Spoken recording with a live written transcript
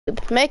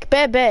Make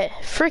baby.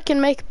 Freaking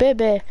make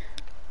baby.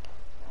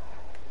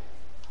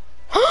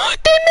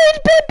 They made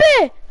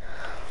baby!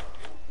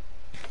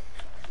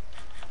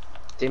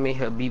 They made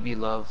Habibi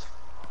love.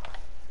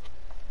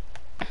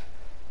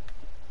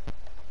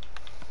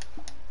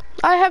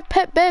 I have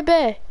pet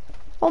baby.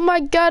 Oh my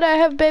god, I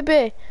have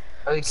baby.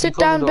 Okay, Sit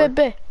down,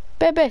 baby.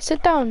 Baby,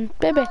 sit down,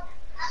 baby.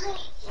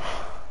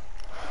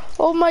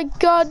 Oh my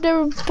god,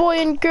 they're a boy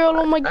and girl.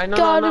 Oh my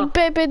god, no.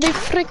 baby. They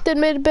freaking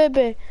made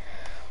baby.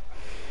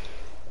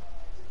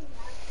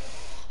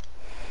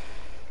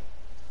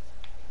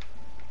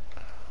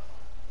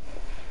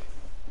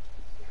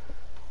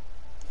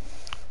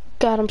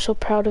 God, I'm so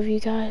proud of you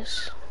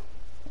guys.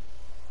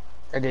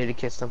 I did to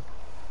kiss them.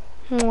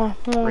 Mwah,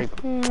 mwah, Rape.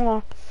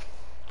 mwah.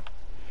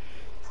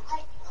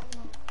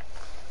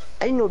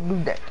 I know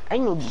do that. I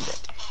know do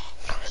that.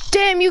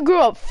 Damn, you grew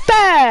up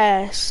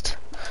fast.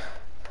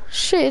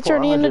 Shit, it's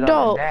already an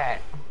adult.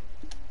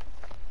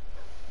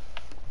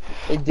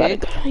 It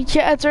did?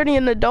 Yeah, it's already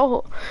an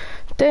adult.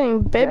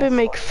 Dang, baby That's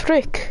make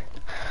frick.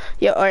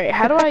 Yeah, alright,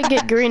 how do I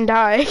get green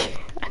dye?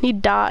 I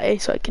need dye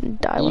so I can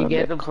dye one You of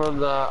get it. them from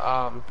the,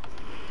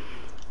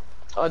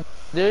 oh,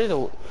 there's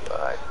a,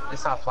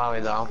 it's not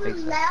flowery though, I don't think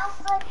so.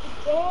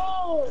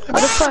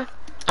 What the fuck?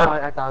 Oh,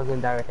 I thought I was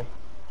gonna die right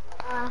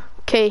there.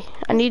 Okay,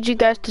 I need you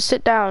guys to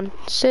sit down.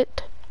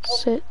 Sit.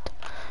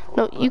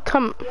 No, you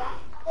come.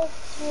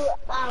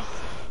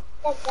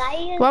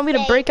 You want me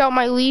to break out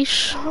my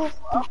leash?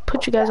 I'll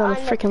put you guys on the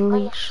freaking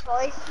leash.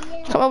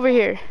 Come over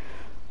here.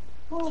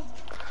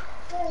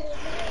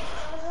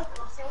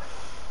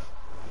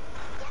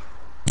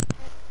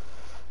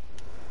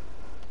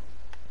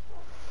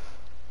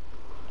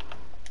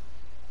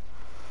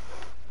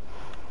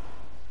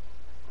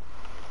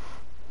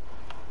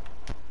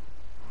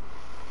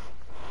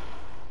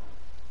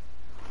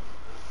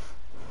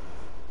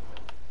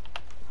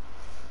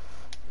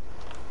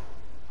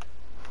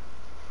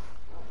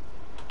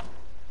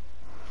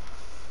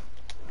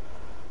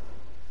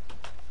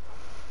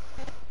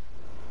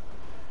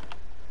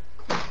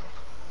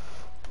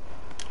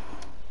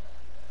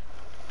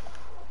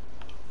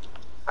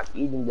 I'm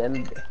eating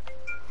them.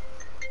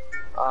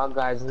 Oh,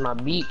 guys, it's my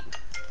beak.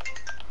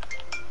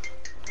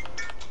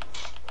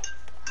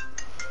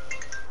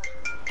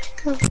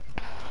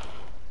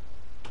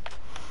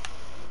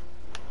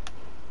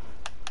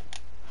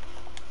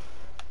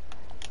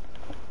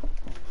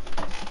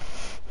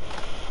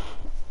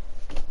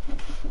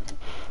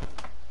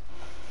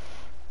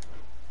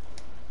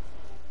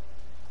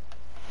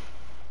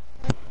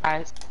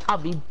 Guys, I'll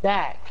be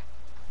back.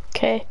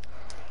 Okay.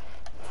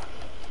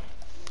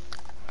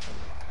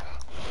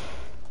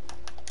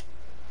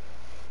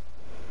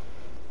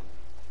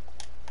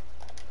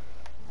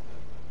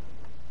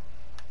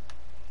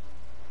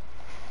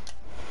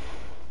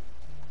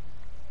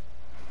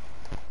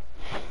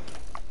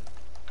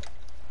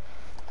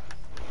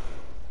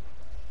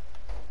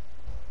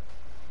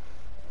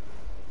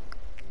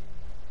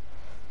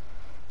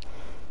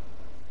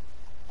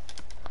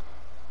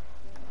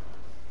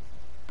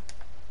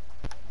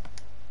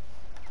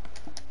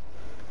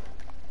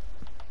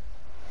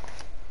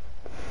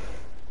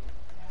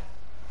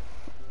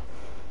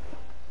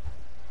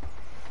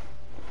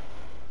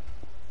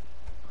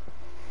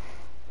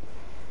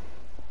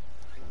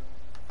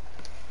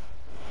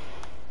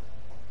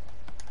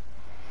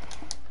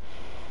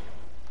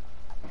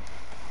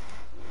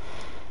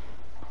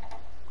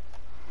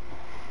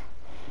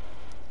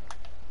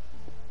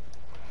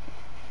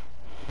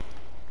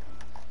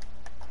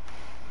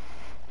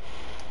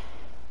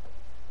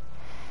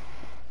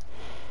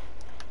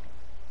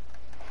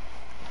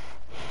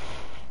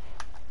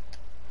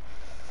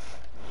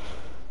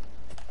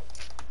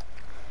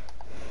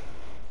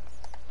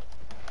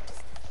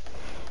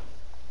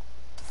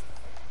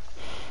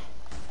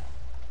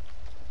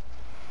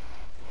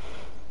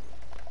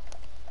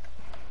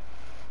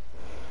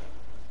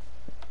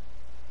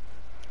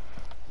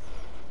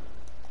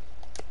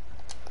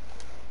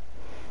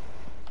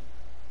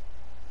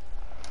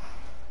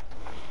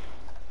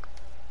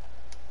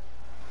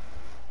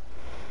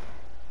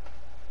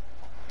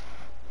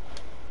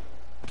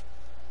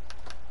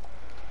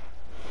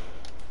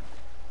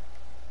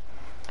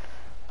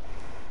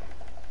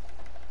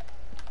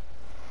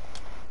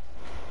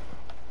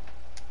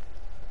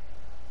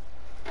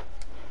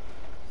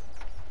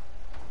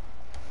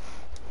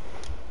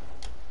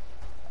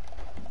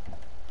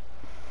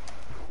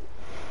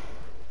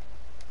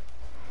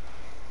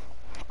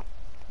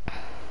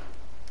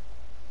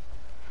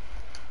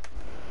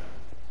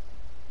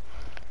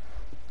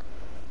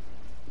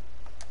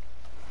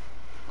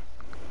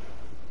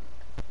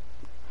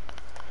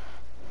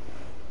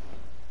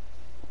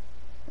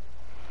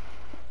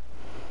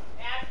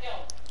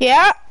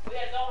 Yeah?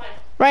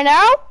 Right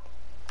now?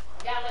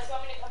 Yeah, unless you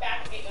want me to come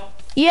back and get you.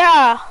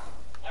 Yeah.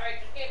 Alright,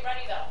 just get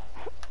ready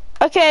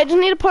though. Okay, I just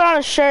need to put on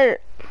a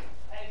shirt. Do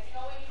you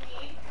know what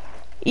you need?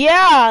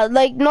 Yeah,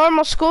 like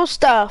normal school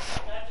stuff.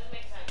 That doesn't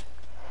make sense.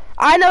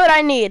 I know what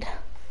I need.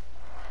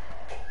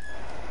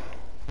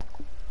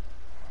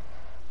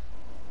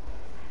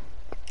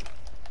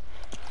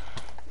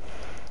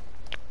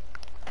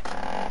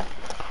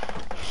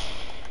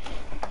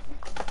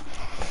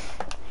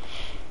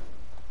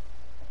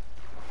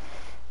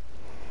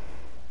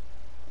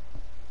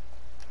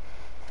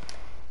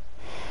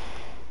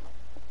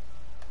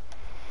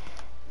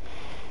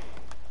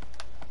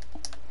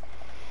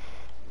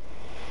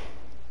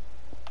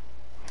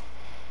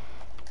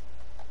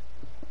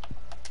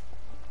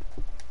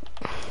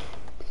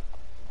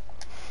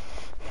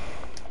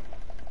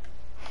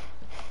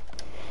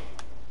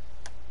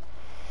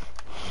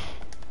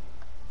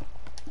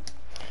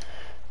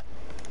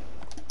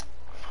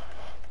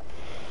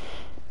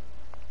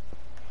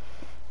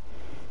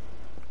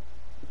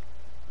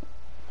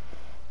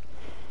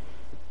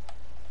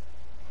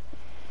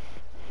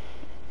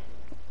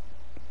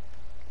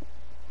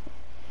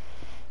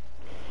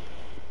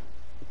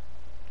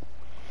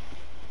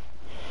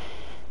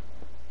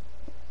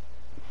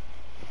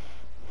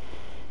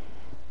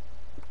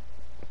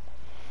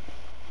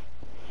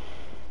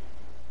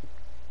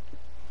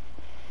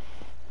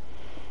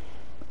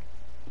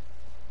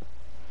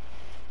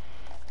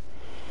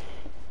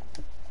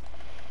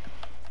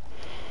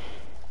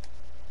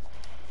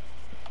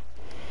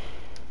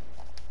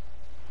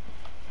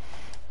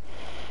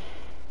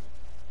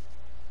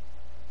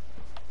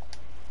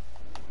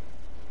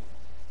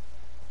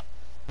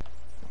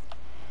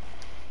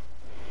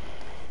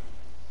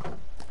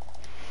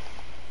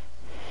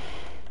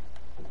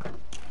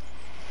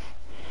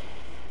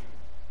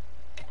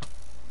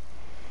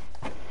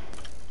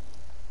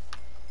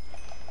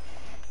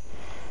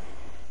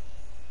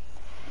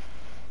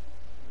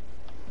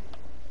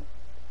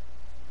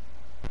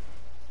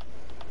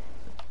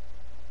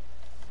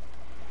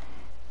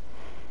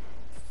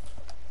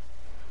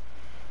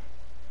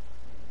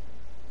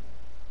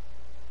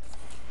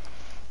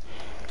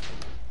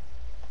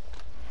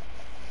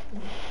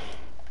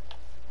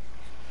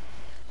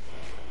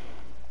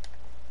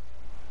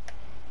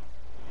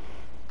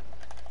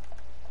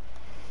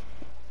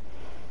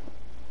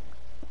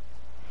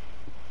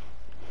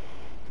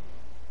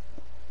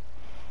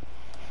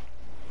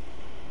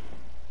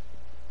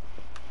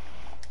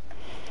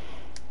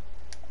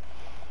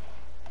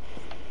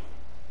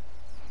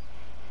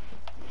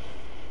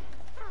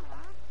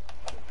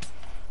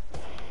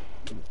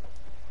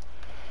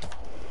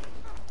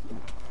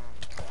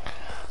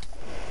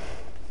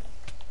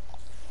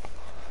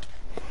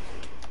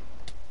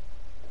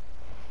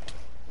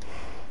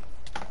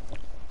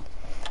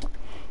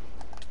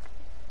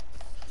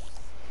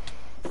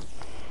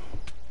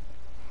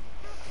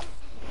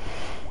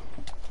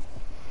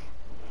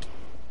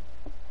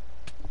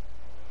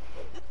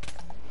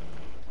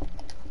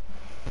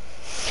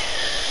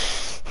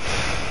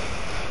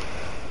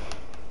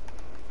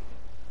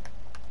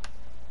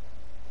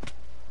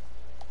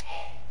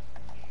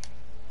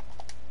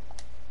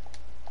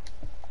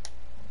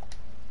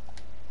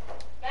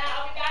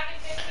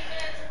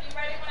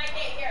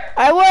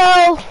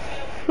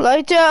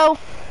 Lighto.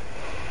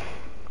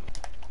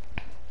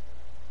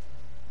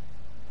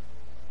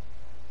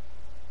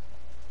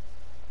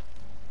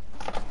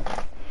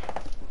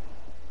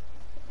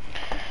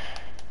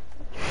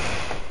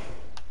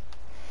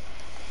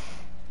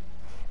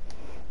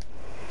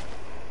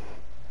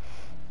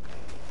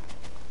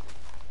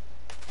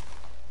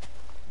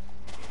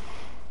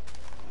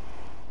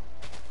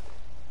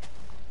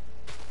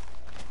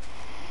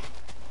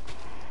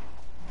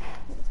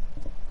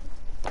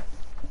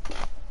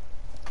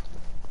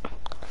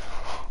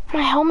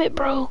 My helmet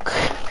broke.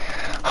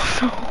 Oh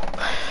no.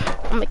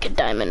 I'll make a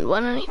diamond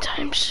one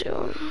anytime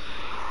soon.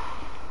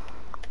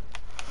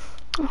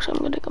 So I'm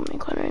gonna go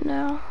make one right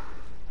now.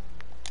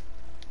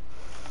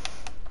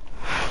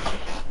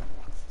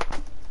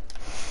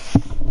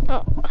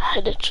 Oh,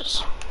 head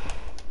itches.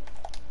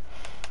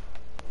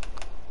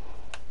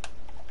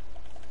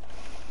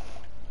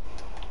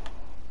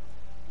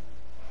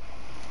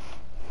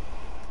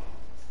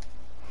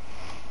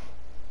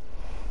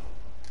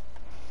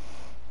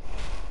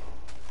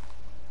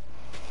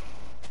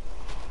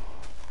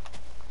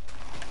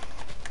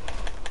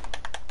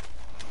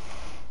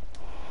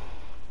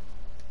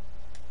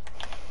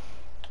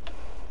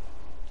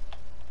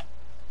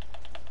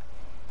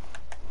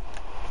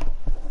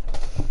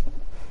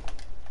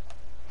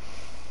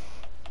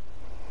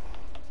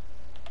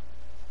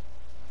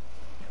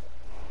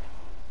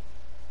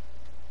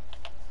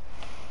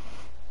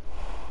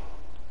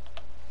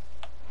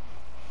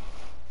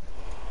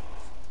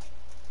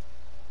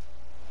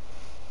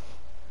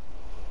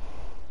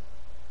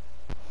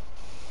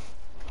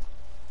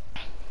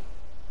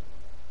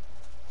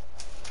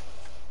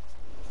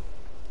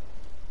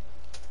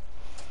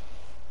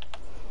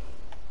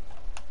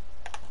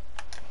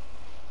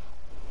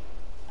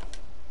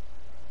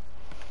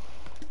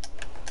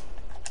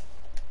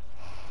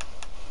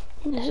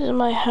 This is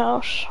my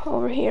house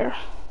over here.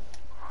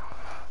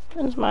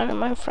 It's mine and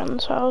my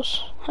friend's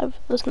house. I have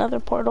this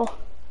nether portal.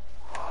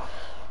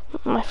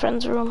 My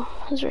friend's room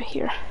is right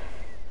here.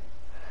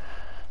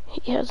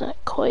 He hasn't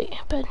quite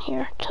been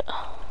here to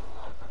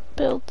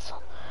build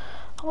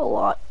a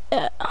lot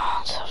yet.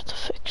 I just have to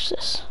fix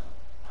this.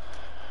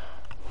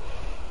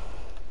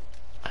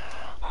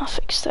 I'll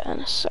fix that in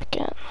a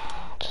second.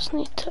 Just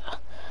need to,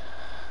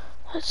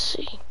 let's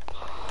see.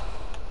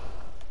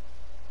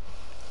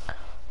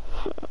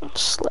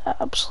 Slab.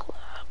 Let me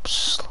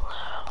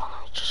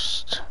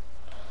just.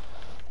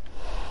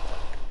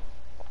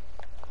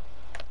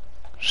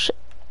 Shit.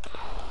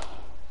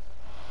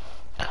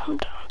 Come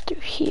down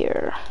through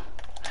here.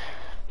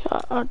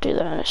 I'll do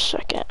that in a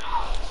second.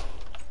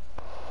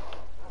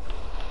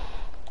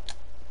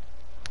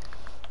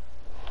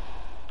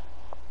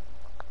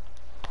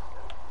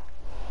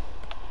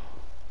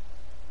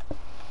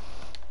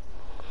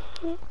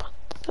 Put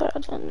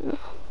that in.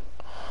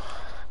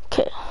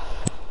 Okay.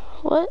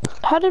 What?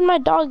 How did my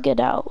dog get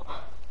out?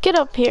 Get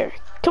up here.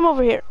 Come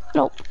over here.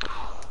 Nope.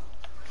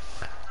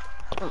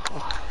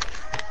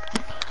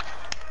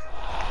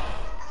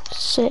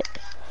 Sit.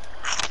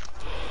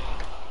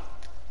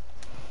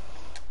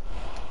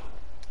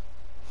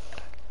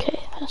 Okay,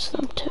 that's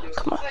them too.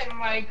 Come on. Play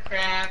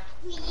Minecraft.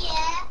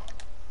 Yeah.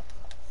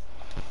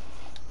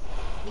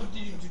 What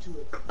did you do to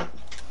it? You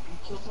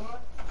kill someone?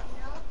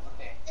 No.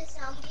 Okay. The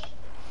zombie.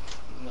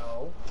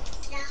 No.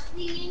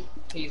 Zombie.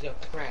 He's a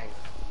prank.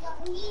 No,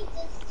 he's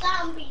a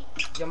zombie.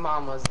 Your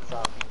mama's a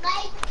zombie.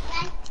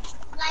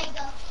 Like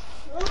a.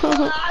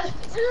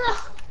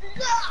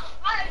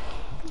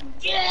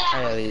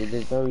 Hey,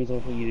 there's no reason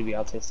for you to be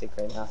autistic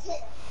right now.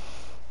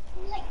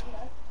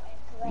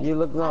 You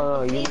look,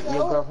 no,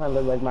 your girlfriend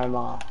look like my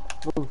mom.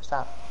 Move,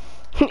 stop.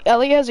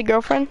 Ellie has a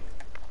girlfriend?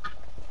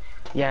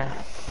 Yeah.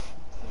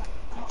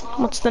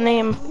 What's the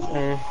name?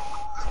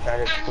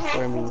 Started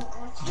before me.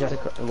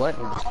 Jessica, what?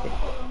 Your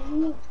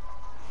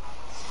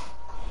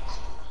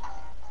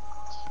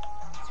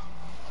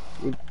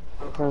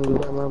girlfriend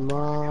look like my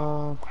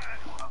mom.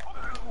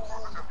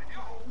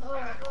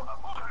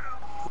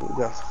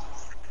 Go.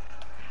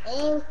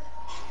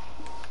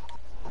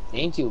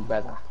 Thank you,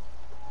 brother.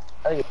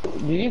 Hey,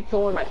 did you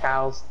kill one of my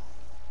cows?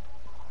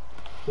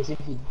 Because if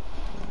you...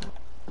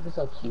 They're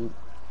so cute.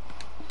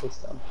 Good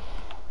stuff.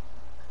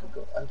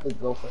 I could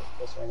go for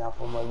this right now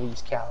for one of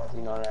these cows,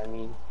 you know what I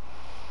mean?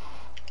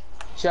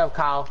 Shut up,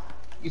 Kyle.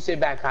 You sit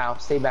back, Kyle.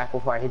 Stay back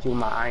before I hit you with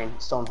my iron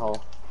stone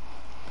hole.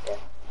 Yeah.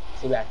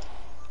 Stay back.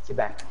 Sit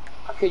back.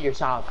 I'll kill your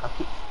child. I'll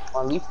kill...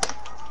 Wanna leave?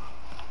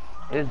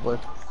 It is boy.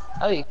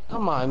 Hey,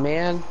 come on,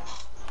 man. You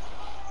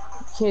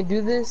can't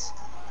do this?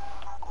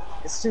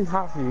 It's too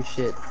hot for your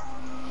shit.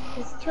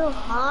 It's too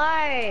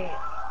hard.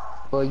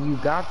 Well, you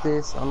got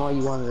this. I know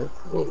you wanted to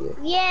play it.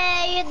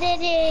 Yeah, you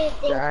did it.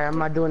 Yeah, I'm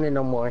not doing it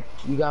no more.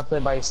 You gotta play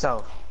by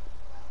yourself.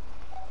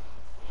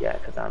 Yeah,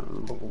 cause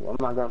I'm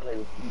not gonna play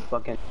with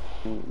fucking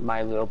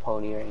My Little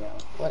Pony right now.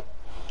 What?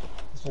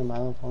 Is there My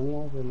Little Pony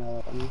on? Is there My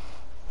Little Pony?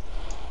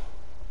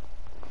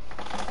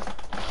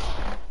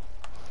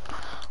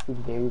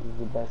 Berries is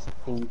the best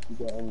thing you can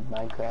get in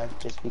Minecraft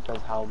just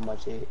because how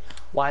much it.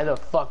 Why the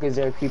fuck is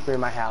there a creeper in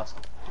my house?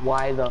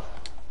 Why the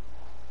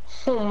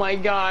Oh my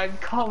god,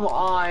 come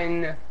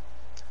on.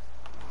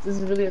 This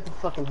is really have to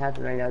fucking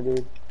happen right now,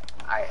 dude.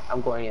 Alright,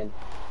 I'm going in.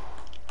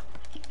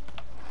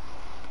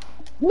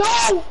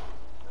 No!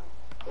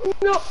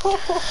 No!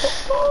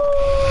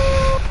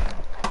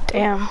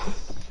 Damn.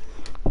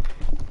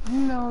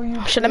 No,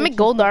 you Should I make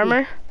gold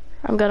armor?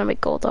 I'm gonna make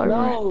gold armor.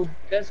 No,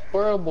 that's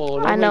horrible.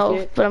 Don't I know,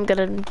 make it. but I'm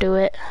gonna do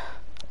it.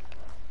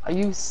 Are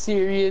you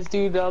serious,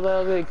 dude? I'll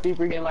have a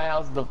creeper get in my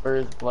house in the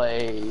first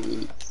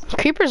place.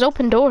 Creepers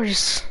open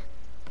doors.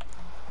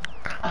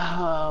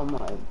 Oh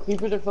my,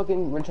 creepers are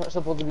fucking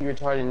supposed to be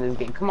retarded in this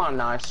game. Come on,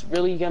 Nosh.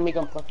 Really, you gonna make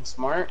them fucking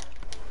smart?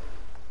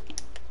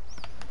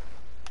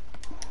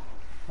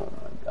 Oh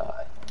my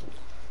god.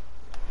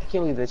 I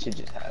can't believe that shit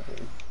just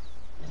happened.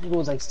 This nigga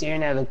was like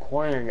staring at the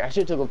corner. I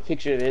should've took a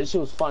picture of it. This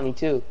shit was funny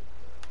too.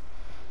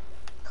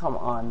 Come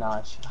on,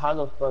 Nosh. How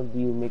the fuck do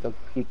you make a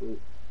creeper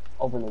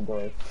open the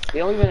door? They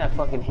don't even have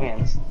fucking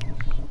hands.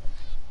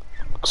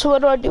 So what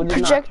do I do? What is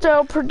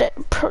Projectile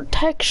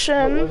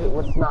protection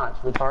What's not?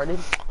 Retarded?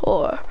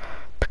 or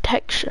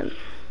protection?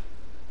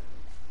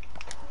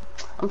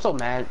 I'm so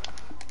mad.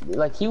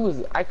 Like he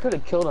was, I could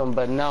have killed him,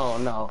 but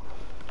no.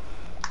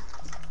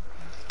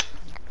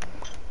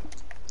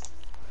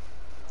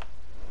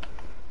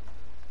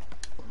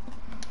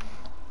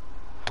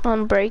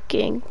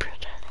 Unbreaking.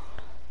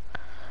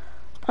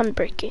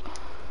 Unbreaking.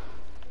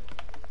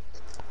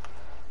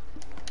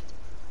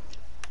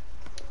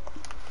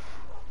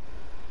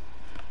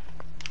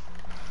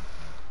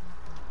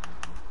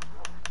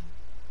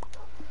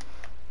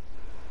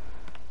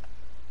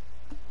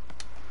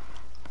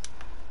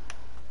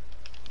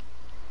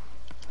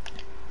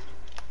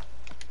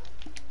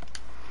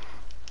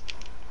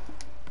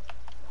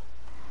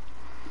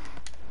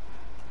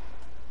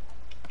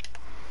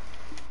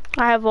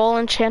 I have all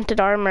enchanted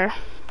armor.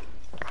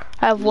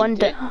 I have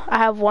I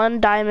have one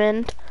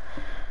diamond.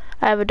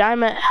 I have a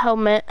diamond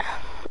helmet,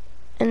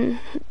 and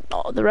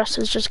the rest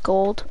is just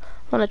gold.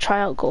 I want to try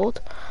out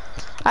gold.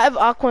 I have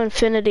Aqua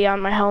Infinity on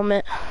my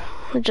helmet.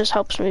 It just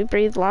helps me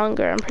breathe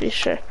longer, I'm pretty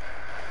sure.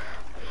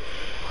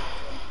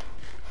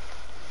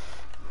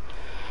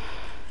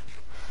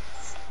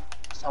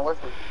 It's not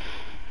working.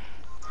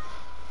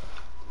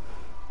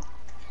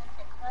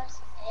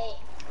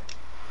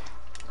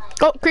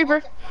 Oh,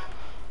 creeper.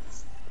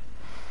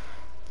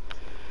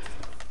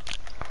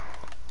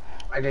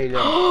 I need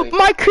to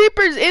My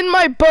creeper's in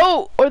my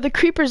boat, or the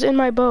creeper's in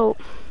my boat.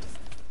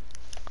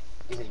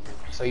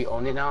 So you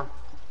own it now?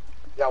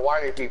 You got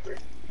water creeper.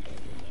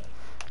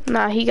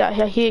 Nah,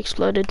 he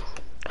exploded.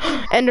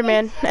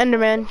 Enderman,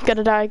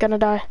 gonna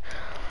die.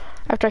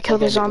 After I kill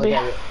the zombie.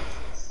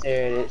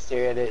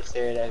 Stare at it.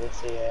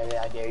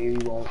 I dare you, you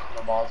won't.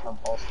 No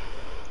balls.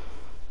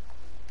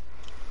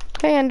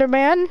 Hey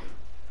Enderman,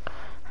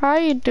 how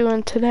you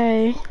doing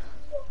today?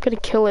 Gonna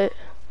kill it.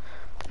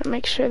 Gonna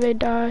make sure they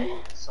die.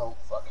 So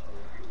fucking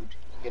rude.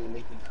 You're gonna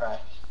make me cry.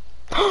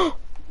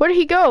 Where did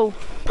he go?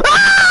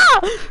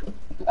 Ah!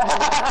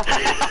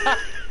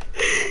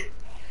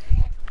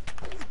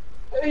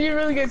 You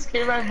really get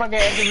scared by fucking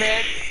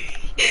Enderman?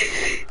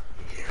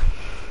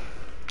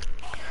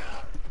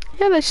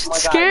 Yeah, that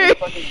shit's scary.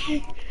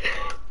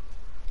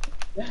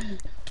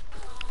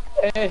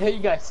 Hey,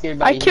 you got scared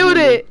by I killed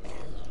it.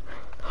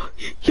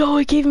 Yo,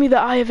 it gave me the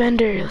Eye of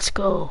Ender. Let's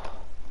go.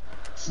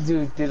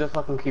 Dude, there's a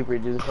fucking creeper.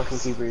 There's a fucking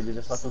creeper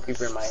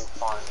in my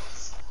farm.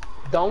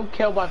 Don't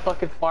kill my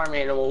fucking farm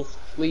animals,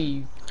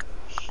 please.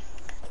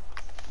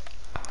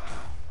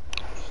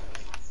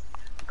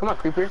 Come on,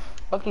 creeper.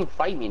 Fucking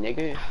fight me,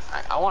 nigga.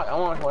 I want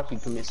to watch you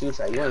commit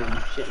suicide. You don't even do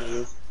shit,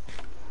 nigga.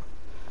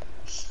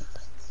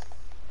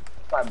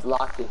 That's why I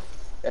blocked it.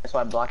 That's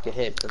why I blocked your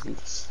hit, pussy.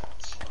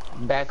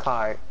 Back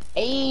hard.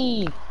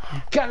 Hey,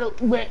 gotta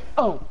where?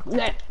 Oh,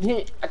 that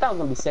hit. I thought it was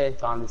gonna be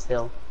safe on this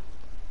hill.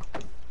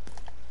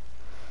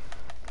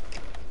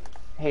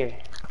 Here,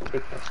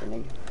 take that shit,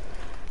 nigga.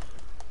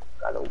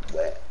 Got a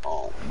wet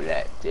on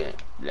black tint.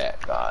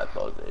 Black guy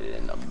throws it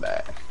in the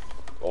back.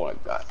 Oh my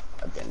god,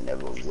 I can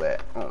never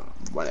wet.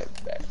 Run it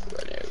back.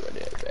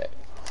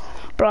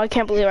 Bro, I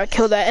can't believe I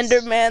killed that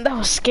Enderman. That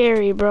was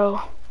scary,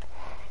 bro.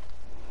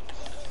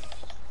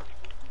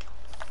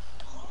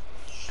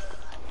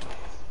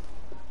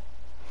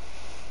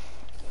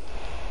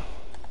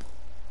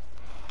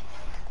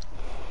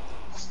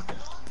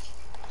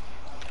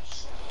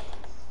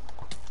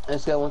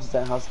 Let's go 1 to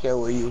 10. How scared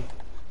were you?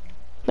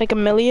 Like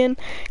 1,000,000,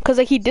 cause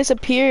like he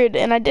disappeared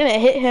and I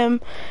didn't hit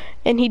him,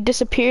 and he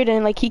disappeared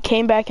and like he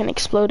came back and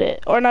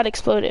exploded, or not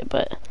exploded,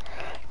 but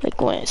like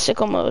went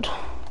sicko mode.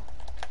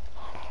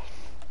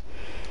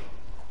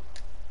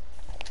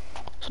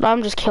 So now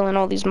I'm just killing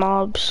all these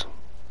mobs.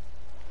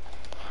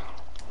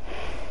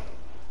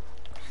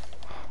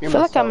 I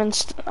feel like I'm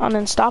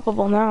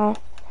unstoppable now.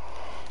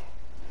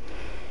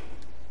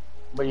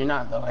 But you're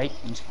not though, right?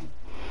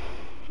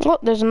 Oh,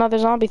 there's another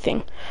zombie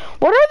thing.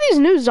 What are these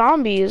new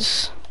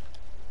zombies?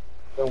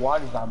 They're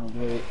water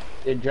zombies.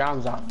 They're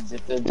drown zombies.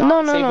 If the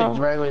no.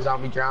 regular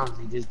zombie drowns,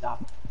 they just die.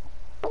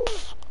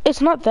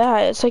 It's not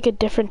that. It's like a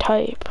different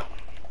type.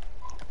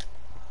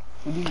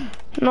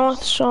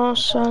 North Shore,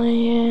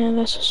 Sunny, yeah,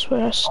 this is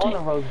where I I stay. want a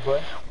rose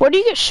bush. Where do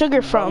you get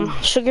sugar from?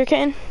 Sugar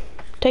cane?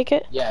 Take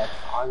it? Yes,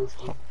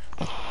 honestly.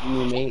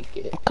 You make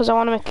it. Cause I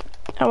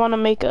wanna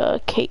make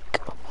a cake.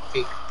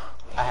 Cake.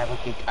 I have a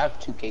cake. I have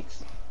 2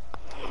 cakes.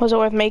 Was it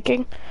worth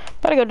making?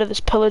 Gotta go to this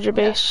pillager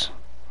base.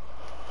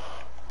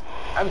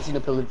 I haven't seen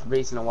a pillager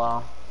base in a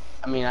while.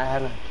 I mean, I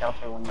haven't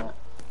encountered one yet.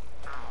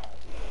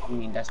 I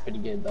mean, that's pretty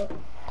good though.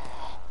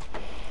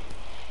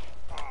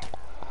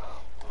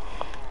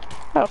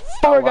 I got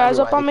 4 guys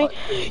up on me.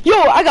 Yo,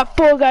 I got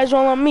 4 guys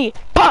all on me.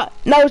 Pot.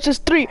 Now it's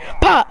just 3.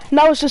 Pot.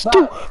 Now it's just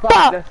 2.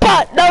 Pot.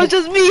 Pot. Now it's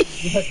just me.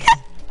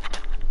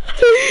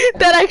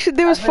 That actually,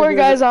 there was 4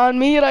 guys on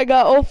me, and I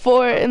got all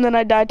 4, and then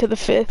I died to the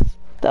 5th.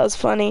 That was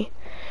funny.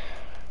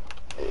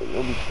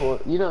 It'll be cool.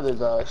 You know,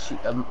 there's a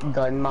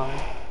gun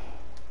mine,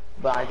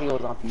 but I think it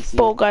was on PC.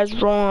 4 guys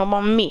rolling up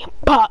on me.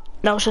 Pot.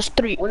 Now it's just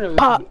 3.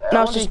 Pot.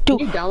 Now it's just 2.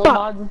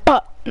 Pot.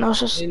 Pot. Now it's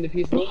just in the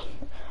PC?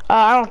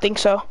 I don't think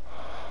so.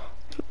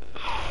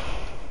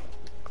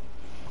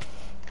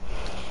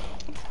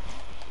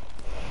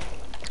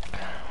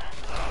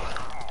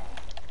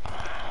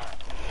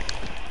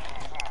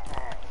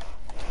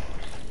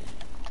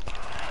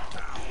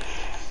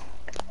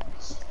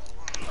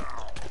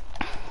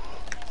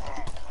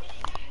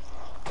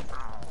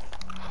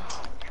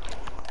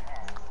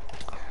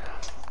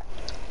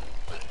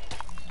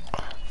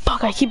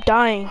 Fuck, I keep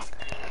dying.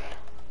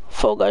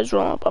 4 guys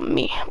rolling up on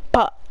me.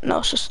 Pot. Now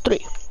it's just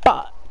 3.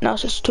 Pot. Now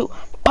it's just 2.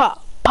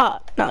 Pot.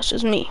 Pot. Now it's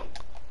just me.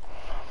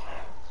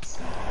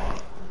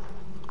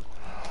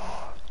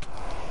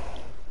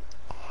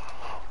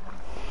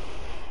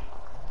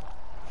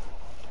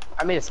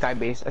 I made a sky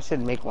base. I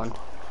should make one.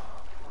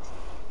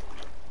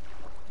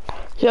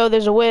 Yo,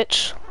 there's a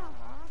witch.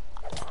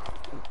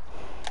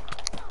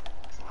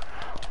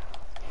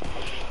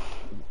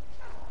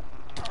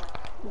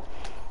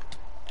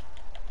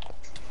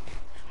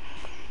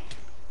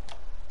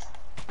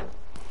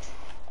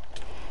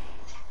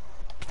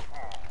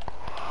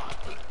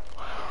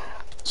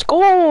 Let's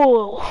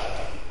go!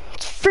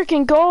 Let's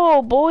freaking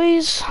go,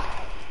 boys!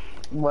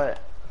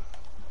 What?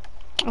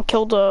 I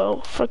killed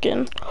a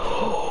freaking...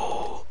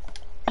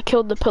 I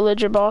killed the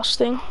pillager boss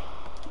thing.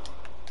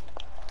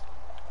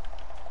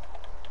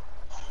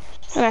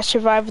 And I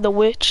survived the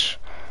witch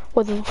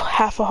with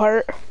half a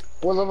heart.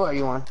 What level are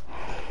you on?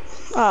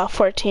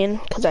 14,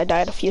 because I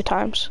died a few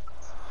times.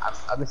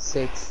 I'm a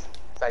 6.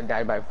 So I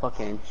died by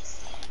fucking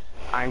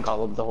Iron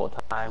Golem the whole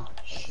time.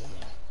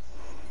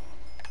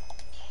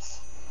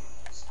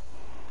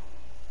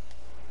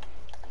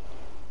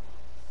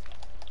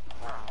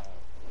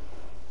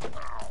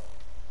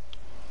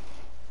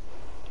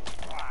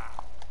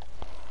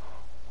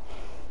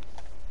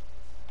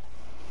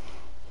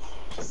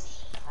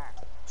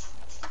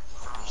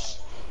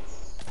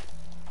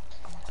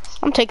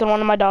 I'm taking one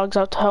of my dogs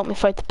out to help me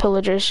fight the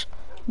pillagers.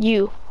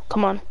 You,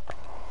 come on.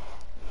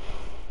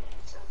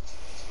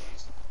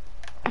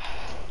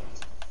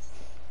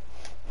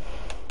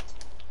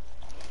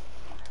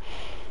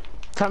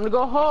 Time to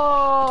go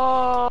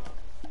home.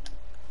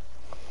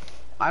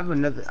 I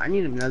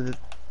need another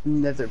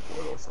nether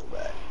portal so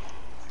bad.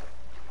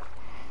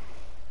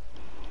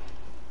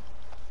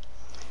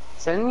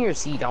 Send me your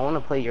seed. I want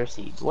to play your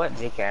seed. What,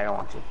 JK? I don't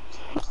want to.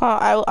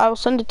 I will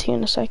send it to you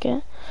in a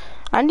second.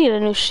 I need a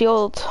new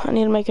shield. I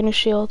need to make a new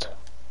shield.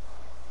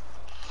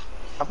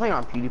 I'm playing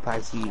on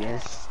PewDiePie's seed. And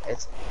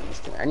it's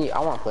I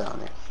want to play on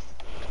it.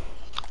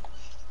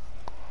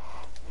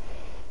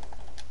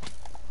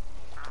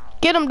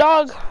 Get him,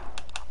 dog.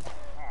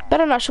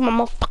 Better not shoot my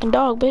motherfucking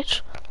dog,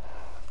 bitch.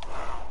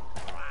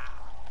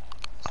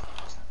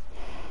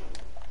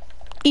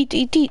 Eat,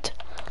 eat, eat.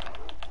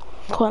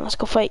 Come on, let's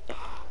go fight.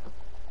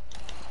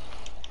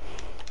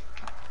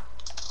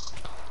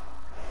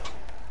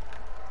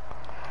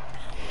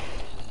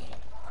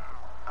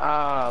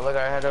 Look,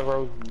 I had a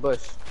rose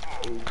bush.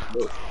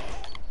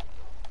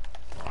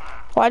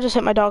 Well, I just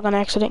hit my dog on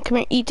accident. Come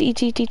here, eat,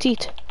 eat, eat, eat,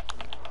 eat.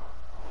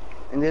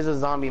 And there's a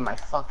zombie in my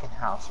fucking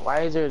house.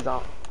 Why is there a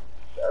zombie?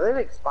 Are they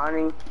like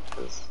spawning?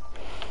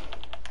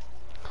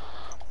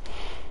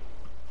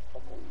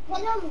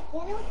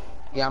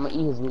 Yeah, I'm gonna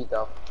eat his meat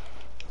though.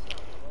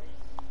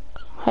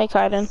 Hi,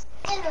 Kaiden.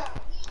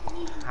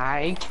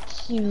 Hi,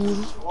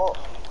 cute. Oh,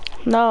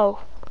 No,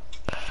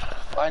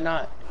 why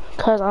not?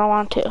 because I don't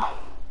want to.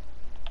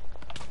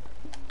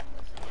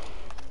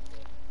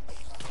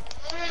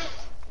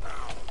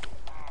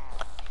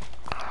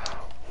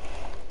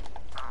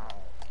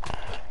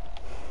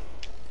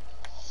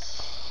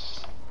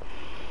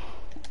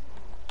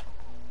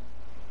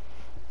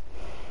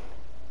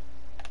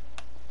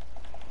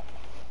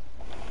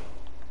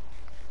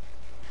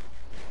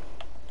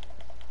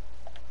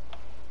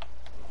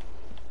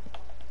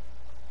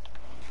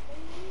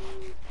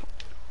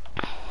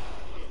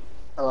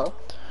 Hello?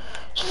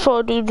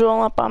 4 dudes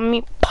rolling up on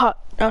me. Pot.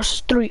 Now it's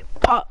just 3.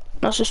 Pot.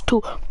 Now it's just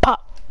 2.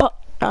 Pot. Pot.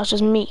 Now it's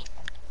just me.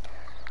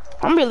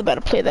 I'm really about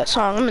to play that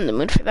song. I'm in the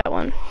mood for that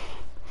one.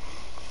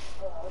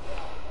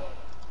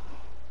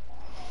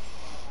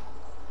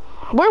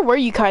 Where were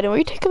you, Kaiden? Were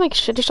you taking like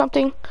shit or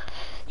something?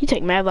 You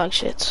take mad long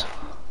shits.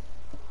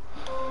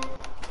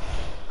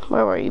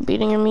 Where were you,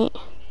 beating your meat?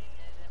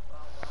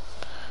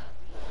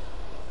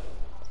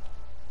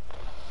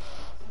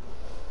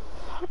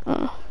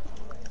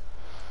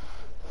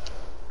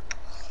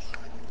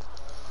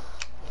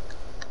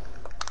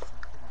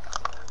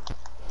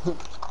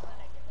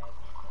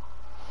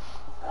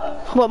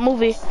 What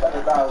movie?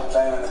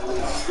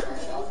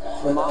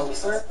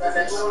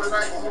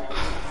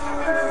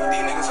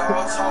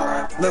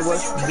 Look,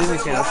 what's Disney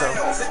Channel show?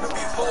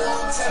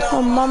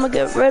 Oh, mama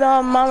get rid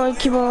of him, mama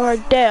keep him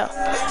right there.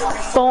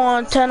 4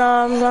 on 10,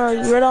 I'm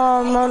gonna get rid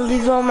of him, I'm gonna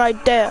leave him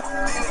right there.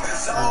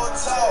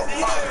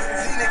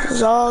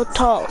 It's all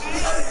talk.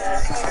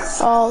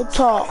 All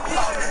talk.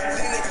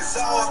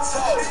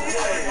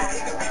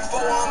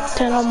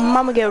 10 on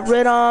mama get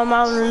rid of him,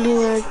 I'm gonna leave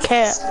him in the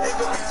cat.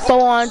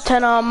 4 on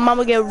 10 on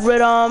mama get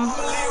rid of him.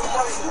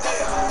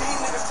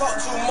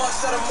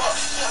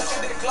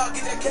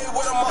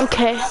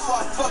 Okay.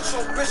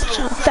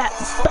 Fat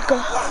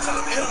fucker.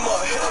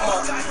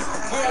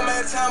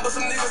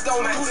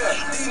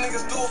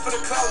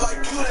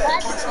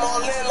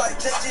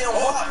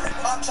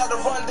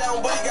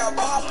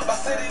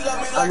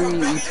 I mean,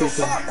 you too.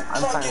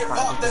 I'm trying to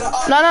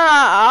find No,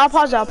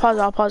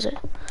 I'll pause it.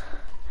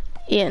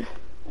 Ian.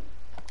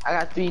 I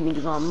got 3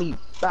 niggas on me.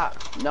 Stop.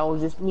 That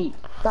was just me.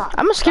 Stop.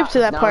 I'm gonna skip to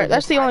that part.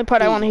 That's the only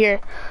part I want to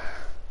hear.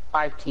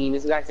 15.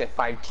 This guy said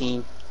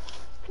 15.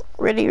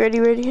 Ready.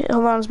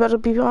 Hold on, it's about to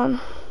be on.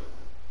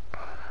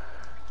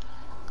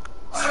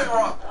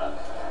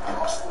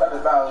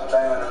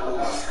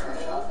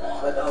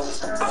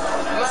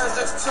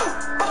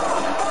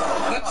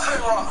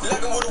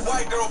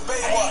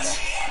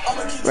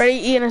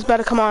 Ready, Ian is about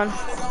to come on. I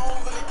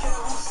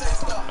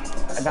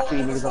got 3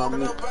 niggas on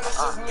me.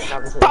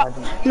 Pop.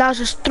 Now it's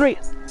just 3.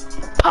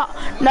 Pop.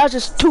 Now it's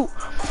just 2.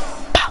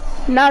 Pop.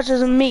 Now it's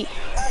just me.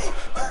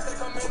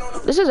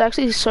 This is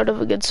actually sort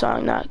of a good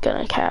song, not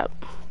gonna cap.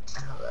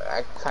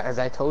 As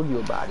I told you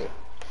about it.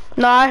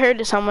 No, I heard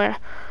it somewhere.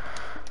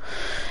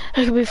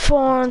 It could be 4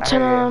 on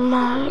 10 on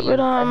my,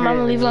 I'm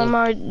gonna leave on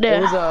my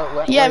there.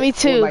 Yeah, me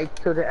too. My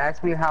children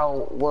asked me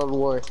how World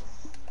War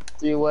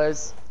III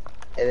was.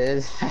 It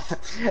is.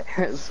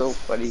 It's so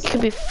funny. It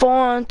could be 4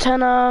 on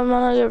 10 on, I'm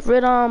gonna get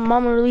rid of him,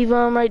 I'm gonna leave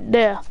him right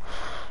there.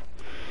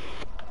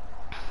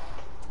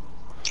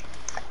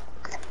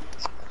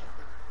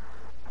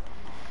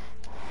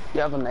 You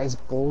have a nice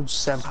bulge,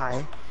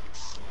 senpai.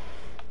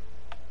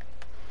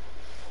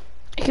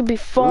 It could be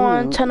 4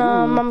 on 10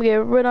 on, I'm gonna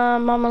get rid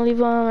of him, I'm gonna leave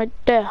him right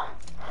there.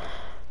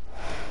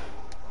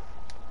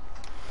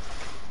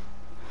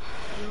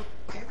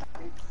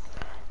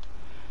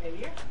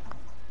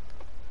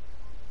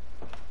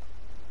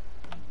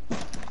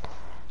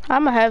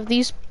 I'm gonna have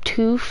these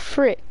 2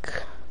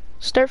 frick.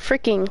 Start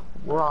fricking.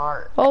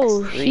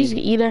 Oh, she's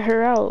eating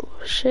her out.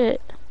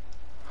 Shit.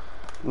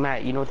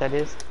 Matt, you know what that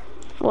is?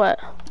 What?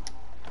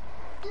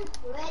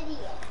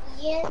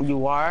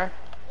 You are?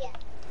 Yeah.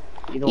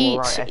 You know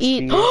Eat.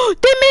 they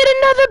made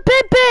another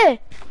bebe!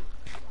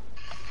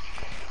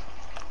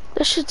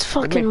 That shit's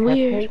fucking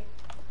weird.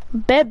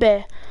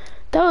 Bebe.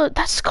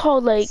 That's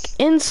called like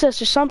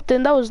incest or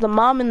something. That was the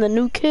mom and the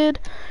new kid.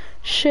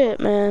 Shit,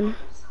 man.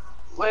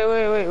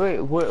 Wait.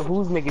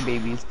 Who's making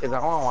babies? Cause I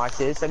wanna watch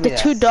this. The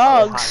 2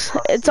 dogs.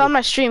 It's on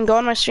my stream. Go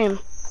on my stream.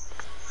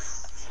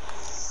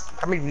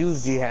 How many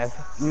views do you have?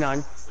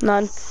 None.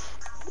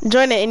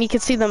 Join it and you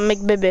can see them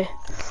make baby.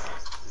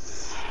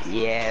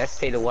 Yeah, that's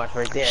pay to watch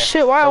right there.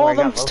 Shit, why all of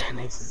them?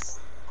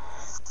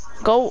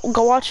 Go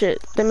watch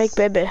it. They make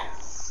baby.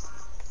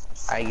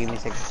 Alright, give me a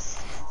second.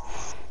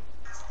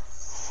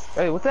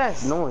 Hey, what's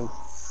that noise?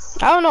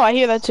 I don't know. I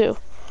hear that too.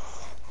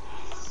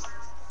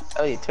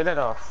 Oh, yeah, turn that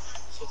off.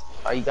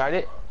 Oh, you got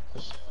it?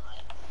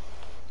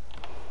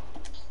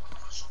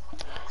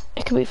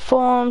 It could be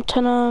 4 on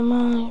 10 on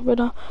my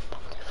radar.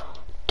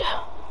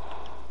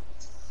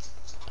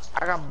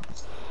 I got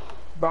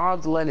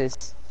bronze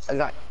lettuce. I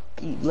got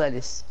eat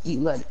lettuce.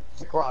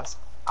 Cross.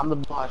 I'm the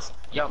boss.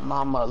 Yo,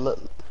 mama, look.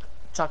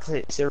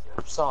 Chocolate syrup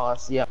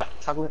sauce. Yeah.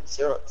 Chocolate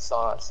syrup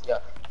sauce. Yeah.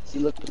 She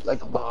look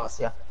like a boss.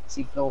 Yeah.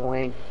 She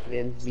going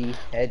in the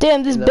head.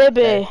 Damn, this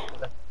baby.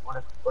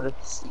 What a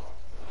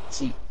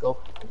sheep. Go.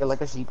 Looking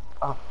like a sheep.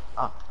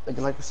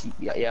 Looking like a sheep.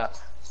 Yeah.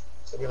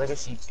 Looking like a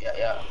sheep.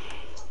 Yeah.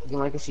 Looking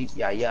like a sheep.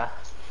 Yeah.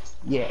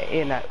 Yeah,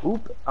 and I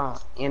oop.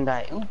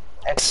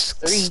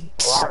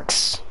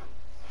 X3.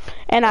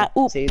 And I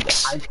oop.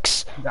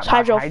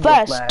 Hydro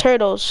Flash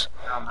turtles.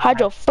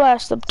 Hydro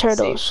Flash the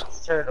turtles.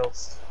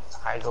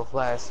 Hydro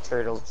Flash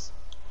turtles.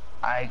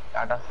 I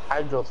got a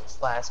Hydro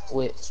Flash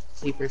with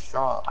paper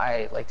straw.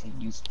 I like to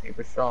use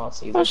paper straw.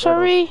 Save the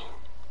sorry.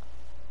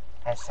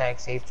 Hashtag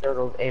save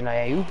turtles. And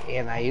I oop.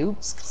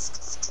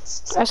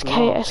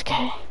 SK.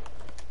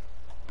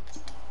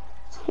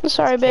 I'm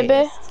sorry,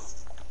 baby.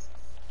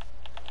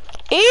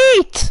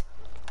 Eat!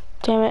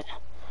 Damn it.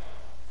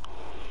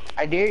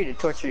 I dare you to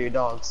torture your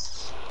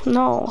dogs.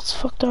 No, it's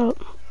fucked up.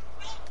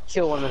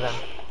 Kill one of them.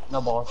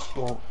 No balls.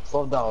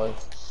 $12.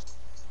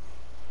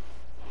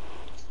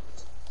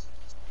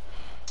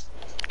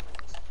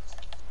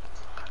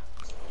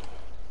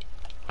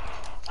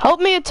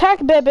 me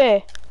attack,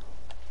 baby.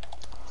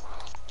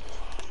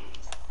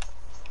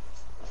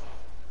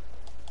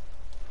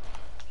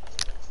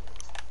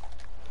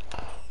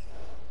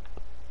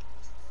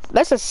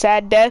 That's a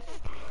sad death.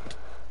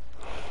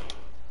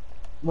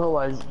 What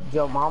was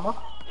Joe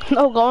Mama?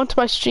 No, go into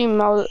my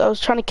stream. I was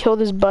trying to kill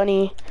this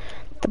bunny.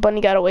 The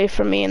bunny got away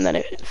from me and then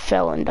it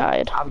fell and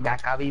died.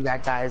 I'll be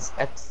back, guys.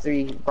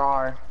 X3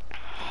 bar.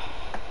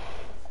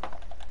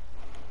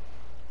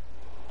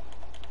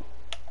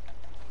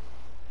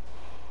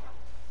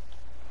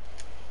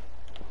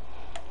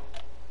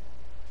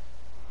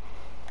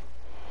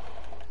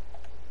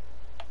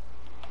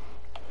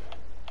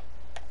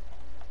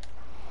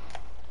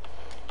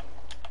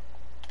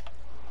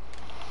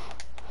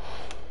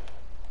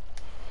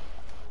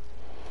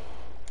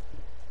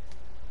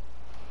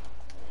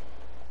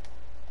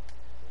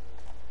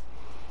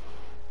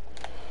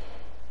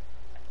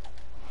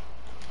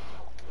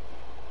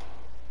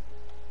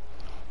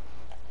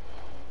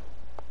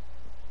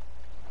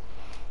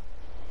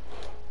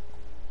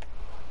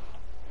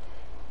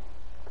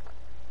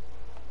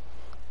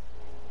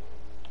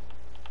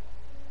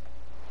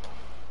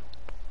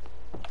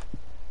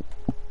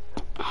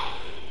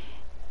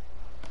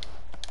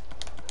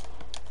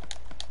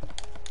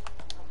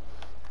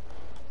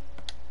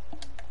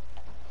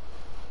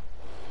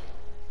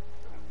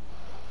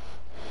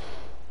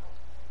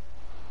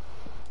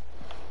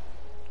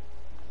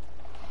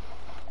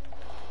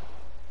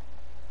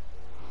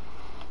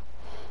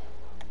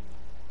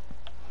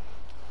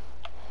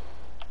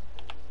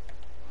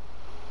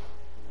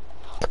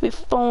 Could be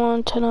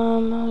fun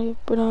tonight,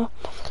 but I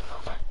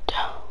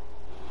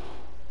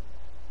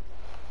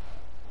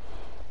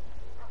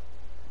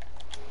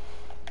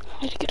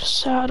need to get a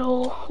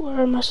saddle.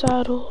 Where are my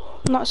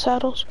saddles? Not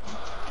saddles.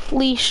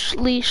 Leash.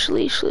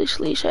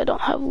 I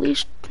don't have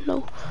leash.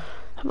 No.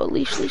 How about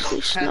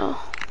leash? No.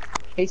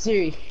 Hey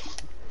Siri.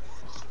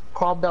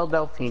 Call Belle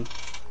Delphine.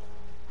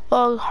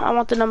 Oh, I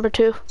want the number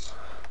 2.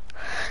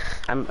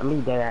 I'm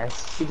being dead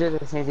ass. She did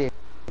the same thing.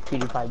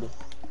 PewDiePie did.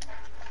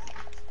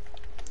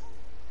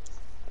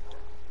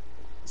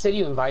 Said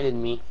you invited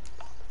me.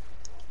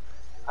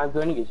 I'm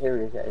going to get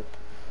server, guys.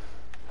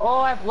 Oh,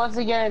 I have plus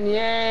again!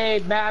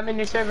 Yay! Matt, I'm in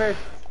your server.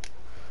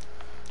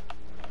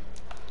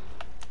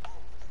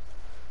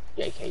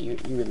 Yeah, okay, you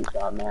really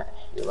thought, Matt.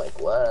 You're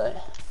like,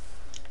 what?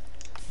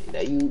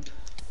 That you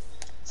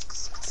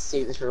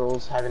save the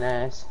trolls, have an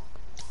ass.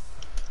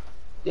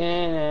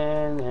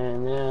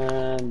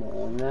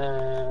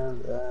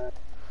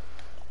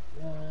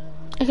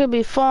 It could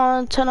be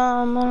fun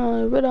tonight,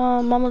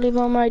 Mama leave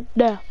them right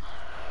there.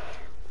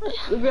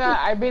 Look at that,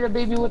 I made a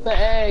baby with the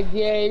egg,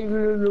 yay,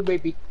 little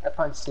baby. I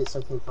punched it, so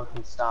can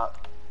fucking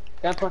stop.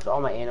 Can I punch all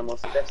my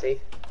animals? Is that safe?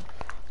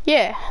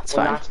 Yeah, it's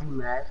fine. Not too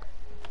mad.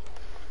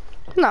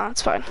 No,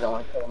 it's fine. I don't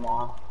want to kill them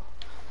all.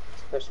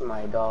 Especially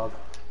my dog.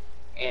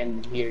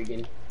 And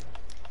Jurgen.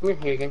 Come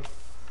here, Jurgen.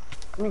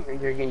 Come here,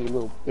 Jurgen, you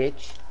little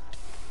bitch.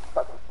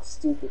 Fucking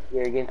stupid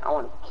Jurgen. I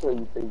want to kill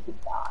you so you can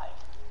die.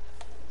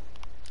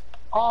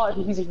 Oh,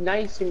 he's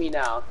nice to me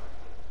now.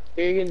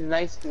 Jurgen's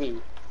nice to me.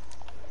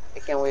 I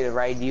can't wait to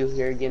ride you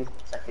here again,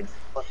 so I can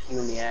fuck you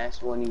in the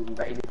ass when you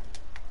invite it.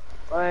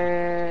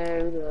 I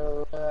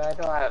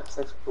don't have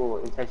such cool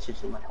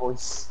intentions in my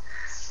horse.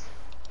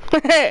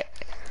 It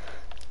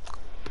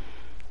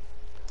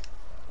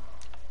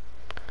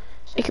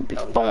could be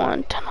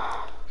fun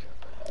tonight.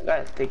 I got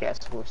a thick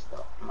ass horse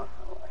though. I'm not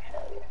gonna lie,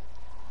 hell yeah.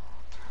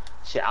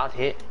 Shit, out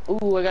hit.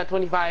 Ooh, I got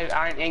 25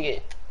 iron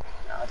ingot.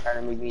 Now trying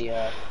to make me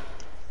a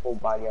full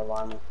body of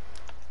armor.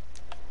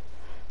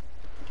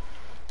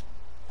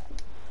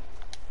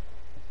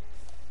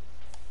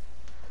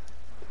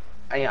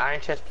 I need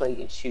iron chest plate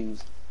and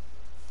shoes.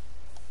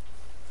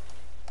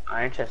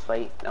 Iron chest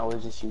plate, now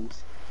where's the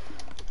shoes?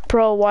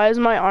 Bro, why is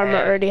my armor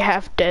already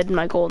half dead,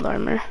 my gold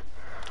armor?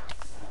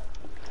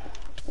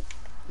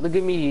 Look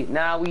at me,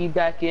 now we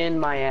back in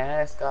my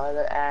ass, got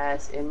an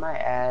ass in my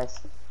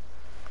ass.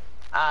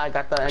 I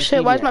got the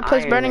shit, why is my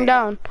place burning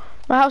down?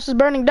 My house is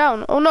burning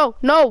down. Oh no,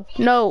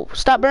 no,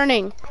 stop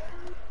burning.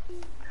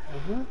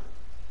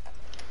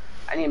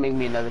 I need to make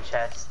me another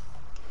chest.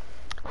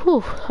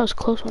 Whew, that was a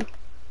close one.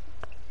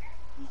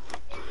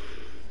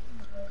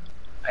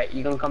 Alright,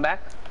 you gonna come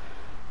back?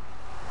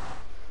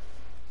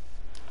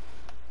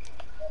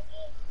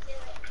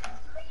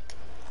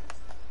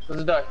 Close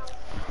the door.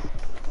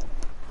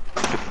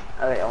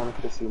 Alright, I wanna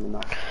kiss you in the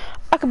mouth.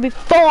 I could be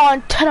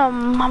fun. Tell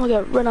them mama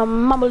get rid of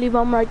mama leave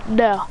them right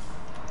there.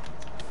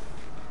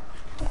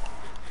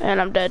 And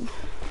I'm dead.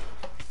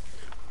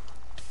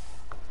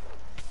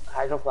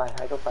 Hydrofly.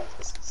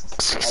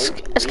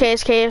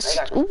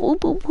 SK.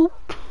 Oop.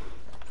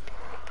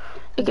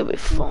 It could be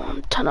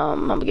fun. Tell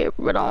them mama get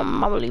rid of them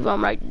mama leave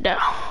them right there.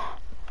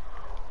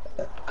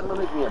 I'm gonna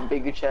make me a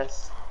bigger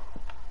chest.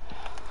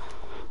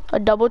 A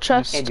double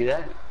chest? You can't do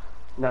that.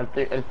 No,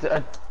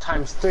 a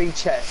times 3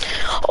 chest.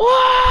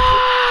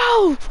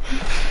 Wow!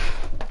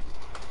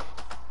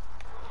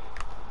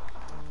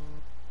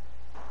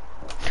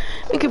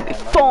 It could be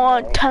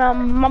fun. Tell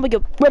them mama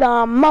get rid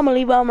of them mama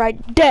leave them right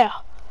there.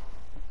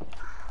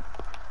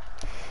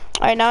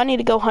 Alright, now I need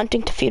to go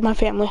hunting to feed my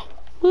family.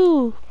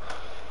 Woo!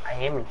 I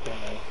am in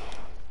family.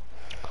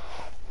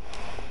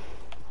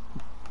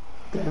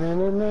 Tell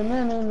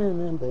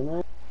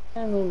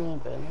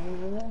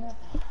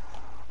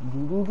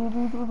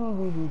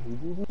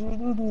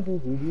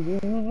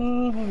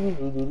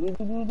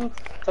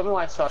me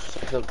why I saw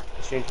the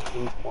Stranger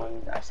Things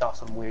one. I saw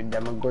some weird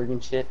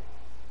Demogorgon shit.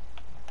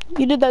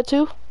 You did that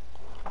too?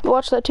 You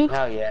watched that too?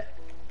 Hell yeah.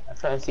 I'm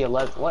trying to see a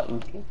what?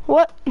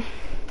 What?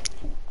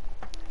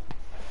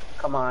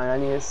 Come on, I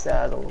need a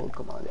saddle.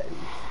 Come on, daddy.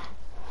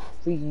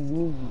 Please,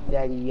 me,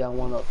 daddy. I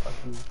want to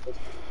fucking.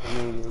 Her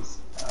name is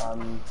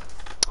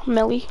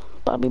Millie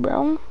Bobby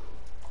Brown.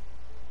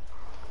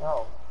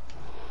 No.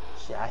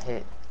 Shit, I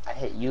hit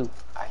you.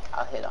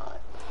 I'll hit on.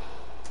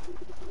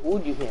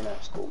 Who'd you hit in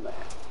our school, man?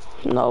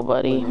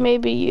 Nobody.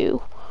 Maybe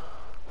you.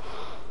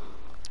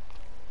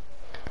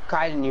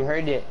 Kaiden, you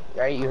heard it,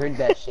 right? You heard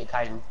that shit,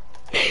 Kaiden.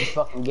 He's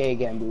fucking gay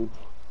again, dude.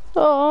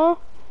 Oh,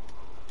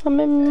 I'm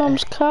in my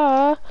mom's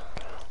car.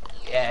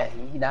 Yeah,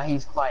 now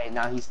he's quiet.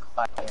 Now he's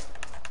quiet.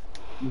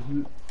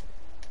 Maddie,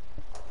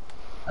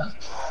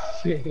 let's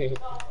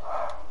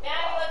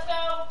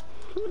go.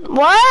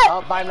 What?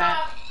 Oh, bye,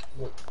 Matt.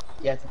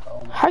 Yeah, it's a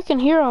phone. I can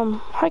hear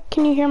him. How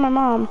can you hear my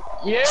mom?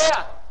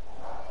 Yeah.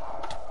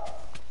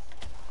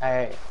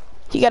 Alright.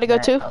 You gotta go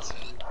too?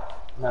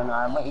 No,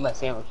 I'm eating my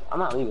sandwich. I'm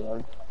not leaving,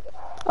 Lord.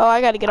 Oh,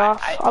 I gotta get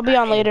off. I'll be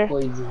on later.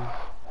 Poison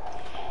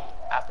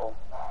apple.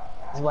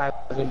 This is why I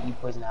was gonna eat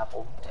poison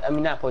apple. I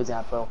mean, not poison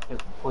apple.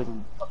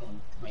 Poison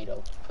fucking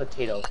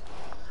potato.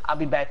 I'll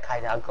be back,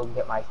 Kaiden. I'll go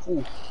get my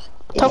food.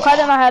 Tell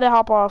Kaiden I had to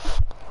hop off.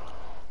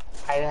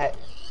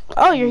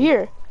 Oh, you're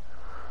here.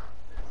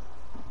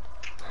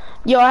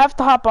 Yo, I have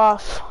to hop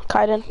off,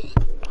 Kaiden.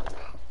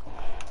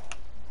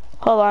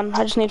 Hold on,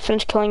 I just need to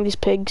finish killing these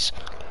pigs.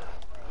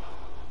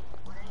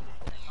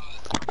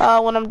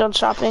 When I'm done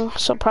shopping,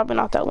 so probably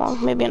not that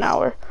long, maybe an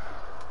hour.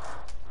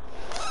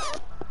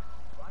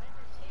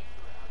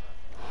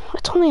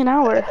 It's only an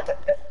hour.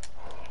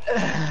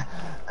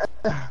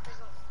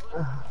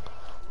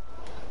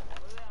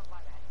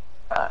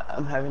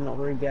 I'm having an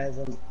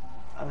orgasm.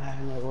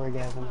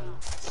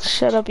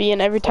 Shut up,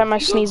 Ian. Every time I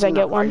sneeze, I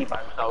get one.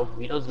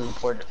 Vito's an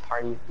important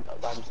party.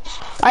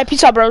 Alright,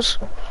 peace out, bros.